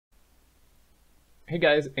Hey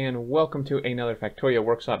guys, and welcome to another Factorio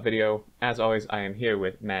Workshop video. As always, I am here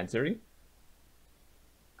with Madzuri.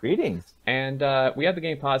 Greetings. And we have the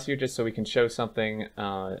game paused here just so we can show something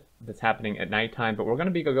that's happening at nighttime, but we're going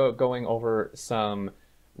to be going over some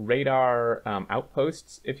radar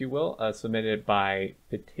outposts, if you will, submitted by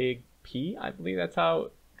Petigp. I believe that's how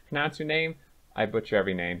you pronounce your name. I butcher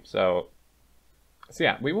every name. So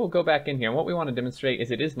yeah, we will go back in here. And what we want to demonstrate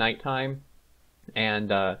is it is nighttime,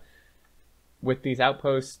 and with these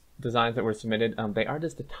outpost designs that were submitted, they are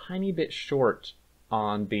just a tiny bit short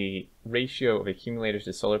on the ratio of accumulators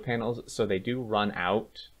to solar panels, so they do run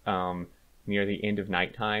out near the end of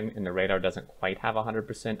nighttime, and the radar doesn't quite have 100%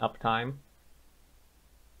 uptime.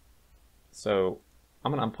 So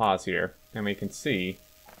I'm going to unpause here, and we can see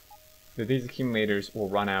that these accumulators will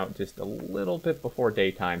run out just a little bit before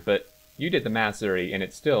daytime, but you did the math, Zuri, and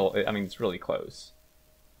it's still, I mean, it's really close.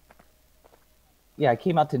 Yeah, I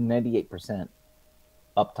came out to 98%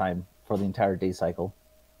 uptime for the entire day cycle.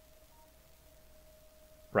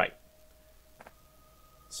 Right.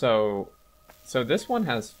 So this one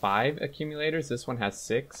has 5 accumulators. This one has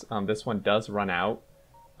 6. This one does run out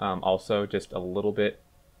also just a little bit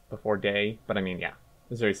before day. But I mean, yeah,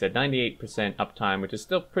 as already said, 98% uptime, which is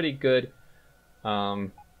still pretty good.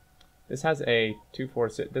 This has a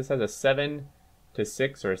 2-4-6. This has a 7 to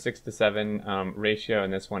 6 or a 6 to 7 ratio,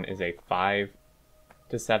 and this one is a 5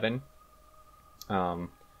 to 7. But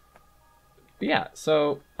yeah,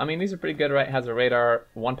 so I mean, these are pretty good, right? It has a radar,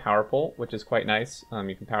 1 power pole, which is quite nice.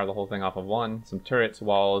 You can power the whole thing off of 1. Some turrets,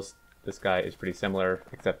 walls. This guy is pretty similar,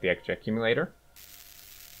 except the extra accumulator.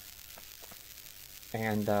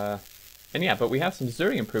 And yeah, but we have some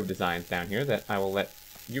Zuri-Improved designs down here that I will let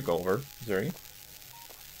you go over, Zuri.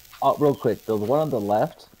 Real quick, the one on the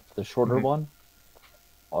left, the shorter one,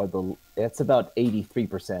 it's about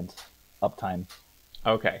 83% uptime.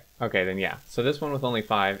 Okay, then yeah. So this one with only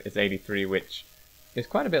 5 is 83, which is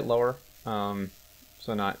quite a bit lower. So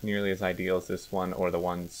not nearly as ideal as this one or the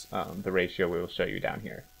ones, the ratio we will show you down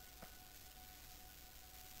here.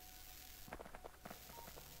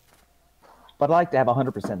 But I like to have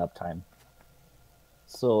 100% uptime.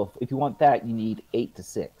 So if you want that, you need 8 to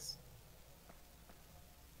 6.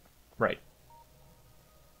 Right.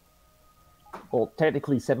 Well,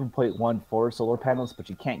 technically 7.1 for solar panels, but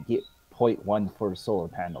you can't get 0.1 for solar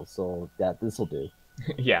panels, so yeah, this will do.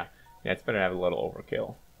 yeah, it's better to have a little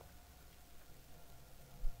overkill.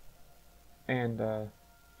 And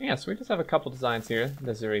yeah, so we just have a couple designs here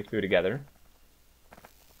that Zuri threw together.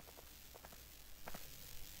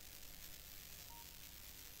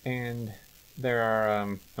 And there are,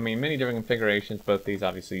 I mean, many different configurations. Both these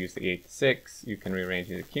obviously use the 8 to 6. You can rearrange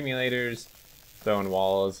these accumulators, throw in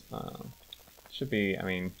walls. Should be, I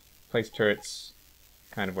mean, place turrets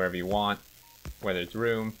kind of wherever you want, where there's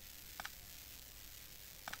room.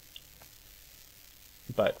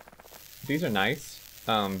 But these are nice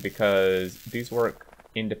because these work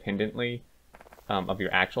independently of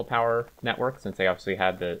your actual power network, since they obviously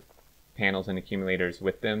have the panels and accumulators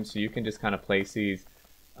with them. So you can just kind of place these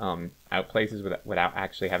out places without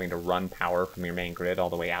actually having to run power from your main grid all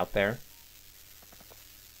the way out there.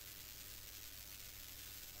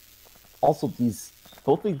 Also,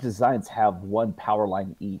 both these designs have 1 power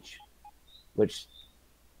line each, which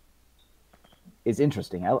is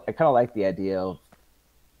interesting. I kind of like the idea of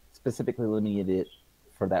specifically limiting it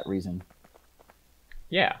for that reason.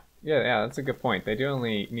 Yeah, that's a good point. They do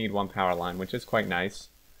only need 1 power line, which is quite nice.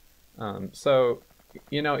 So,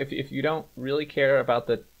 you know, if you don't really care about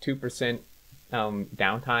the 2%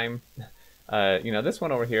 downtime, you know, this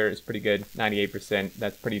one over here is pretty good, 98%.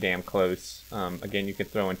 That's pretty damn close. Again, you could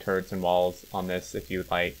throw in turrets and walls on this if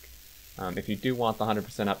you'd like. If you do want the 100%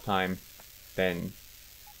 uptime, then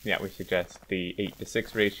yeah, we suggest the 8 to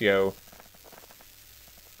 6 ratio.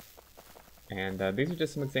 And these are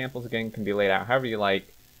just some examples. Again, can be laid out however you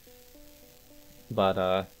like.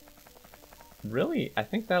 But really, I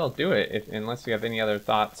think that'll do it. Unless you have any other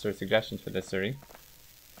thoughts or suggestions for this, Zuri.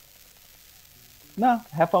 No,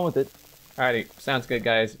 have fun with it. Alrighty, sounds good,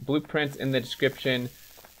 guys. Blueprints in the description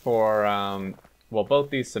for, well, both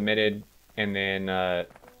these submitted, and then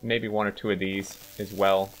maybe 1 or 2 of these as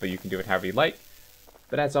well, but you can do it however you like.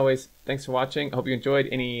 But as always, thanks for watching. I hope you enjoyed.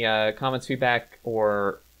 Any comments, feedback,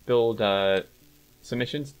 or build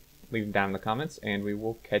submissions, leave them down in the comments, and we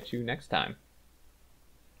will catch you next time.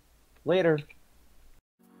 Later.